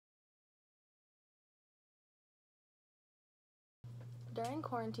during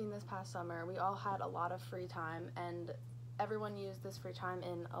quarantine this past summer, we all had a lot of free time, and everyone used this free time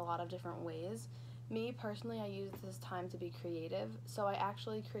in a lot of different ways. Me, personally, I used this time to be creative, so I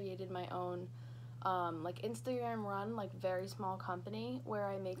actually created my own like Instagram run, like very small company where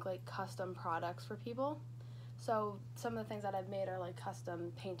I make like custom products for people. So some of the things that I've made are like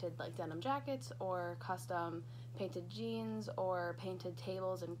custom painted like denim jackets, or custom painted jeans, or painted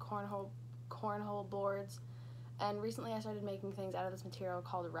tables and cornhole boards. And recently I started making things out of this material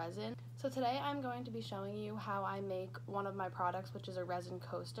called resin. So today I'm going to be showing you how I make one of my products, which is a resin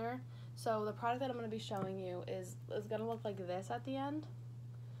coaster. So the product that I'm going to be showing you is going to look like this at the end.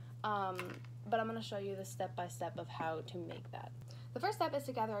 But I'm going to show you the step-by-step of how to make that. The first step is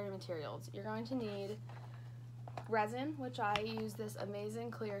to gather all your materials. You're going to need resin, which I use this amazing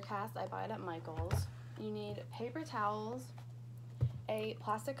clear cast. I buy it at Michael's. You need paper towels, a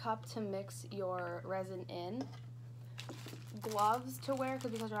plastic cup to mix your resin in, gloves to wear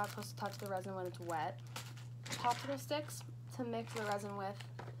because you're not supposed to touch the resin when it's wet, popsicle sticks to mix the resin with,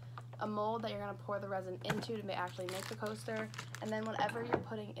 a mold that you're going to pour the resin into to actually make the coaster, and then whatever you're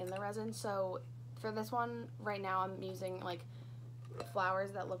putting in the resin. So for this one right now I'm using like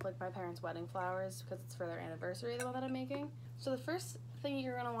flowers that look like my parents' wedding flowers because it's for their anniversary, the one that I'm making. So the first thing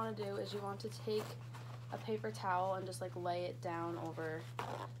you're going to want to do is you want to take a paper towel and just like lay it down over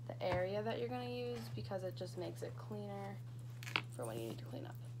the area that you're going to use because it just makes it cleaner for when you need to clean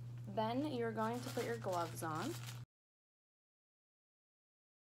up. Then you're going to put your gloves on.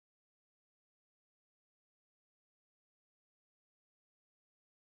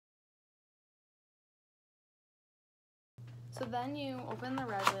 So then you open the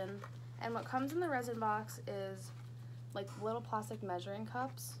resin, and what comes in the resin box is like little plastic measuring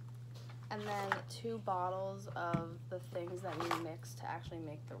cups, and then 2 bottles of the things that you mix to actually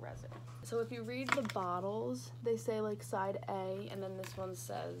make the resin. So if you read the bottles, they say like side A, and then this one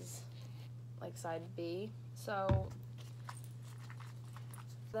says like side B. So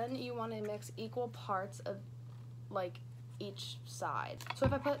then you want to mix equal parts of like each side. So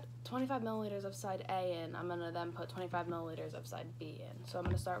if I put 25 milliliters of side A in, I'm gonna then put 25 milliliters of side B in. So I'm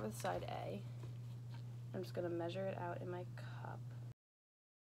gonna start with side A. I'm just gonna measure it out in my cup.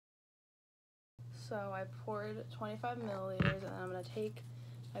 So I poured 25 milliliters, and then I'm gonna take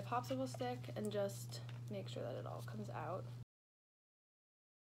my popsicle stick and just make sure that it all comes out.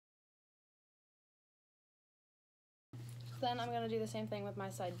 Then I'm gonna do the same thing with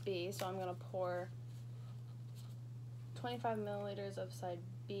my side B. So I'm gonna pour 25 milliliters of side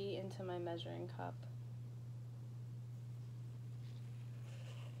B into my measuring cup.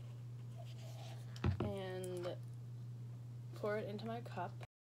 And pour it into my cup.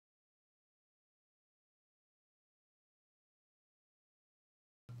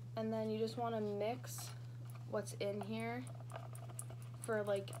 And then you just want to mix what's in here for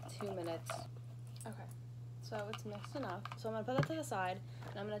like 2 minutes. Okay, so it's mixed enough. So I'm going to put that to the side,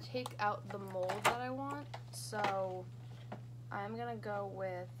 and I'm going to take out the mold that I want. So I'm going to go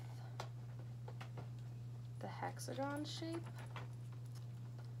with the hexagon shape.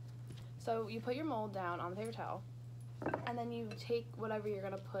 So you put your mold down on the paper towel, and then you take whatever you're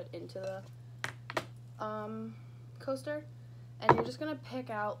going to put into the coaster, and you're just going to pick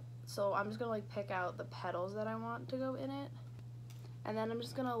out, so I'm just going to like pick out the petals that I want to go in it, and then I'm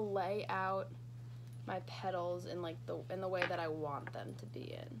just going to lay out my petals in like in the way that I want them to be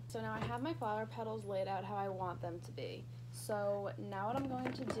in. So now I have my flower petals laid out how I want them to be. So now what I'm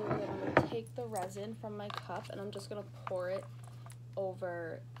going to do is I'm going to take the resin from my cup, and I'm just going to pour it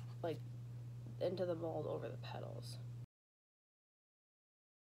over, like, into the mold over the petals.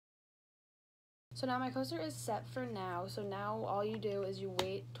 So now my coaster is set for now. So now all you do is you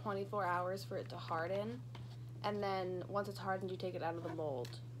wait 24 hours for it to harden, and then once it's hardened, you take it out of the mold.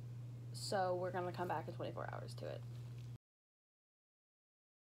 So we're going to come back in 24 hours to it.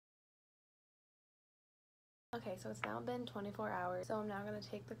 Okay, so it's now been 24 hours, so I'm now going to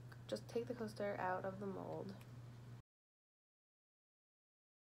just take the coaster out of the mold.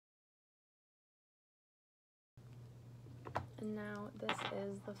 And now this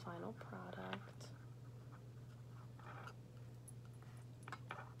is the final product.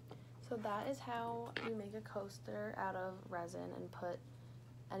 So that is how you make a coaster out of resin and put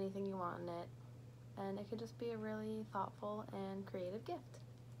anything you want in it. And it could just be a really thoughtful and creative gift.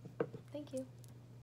 Thank you.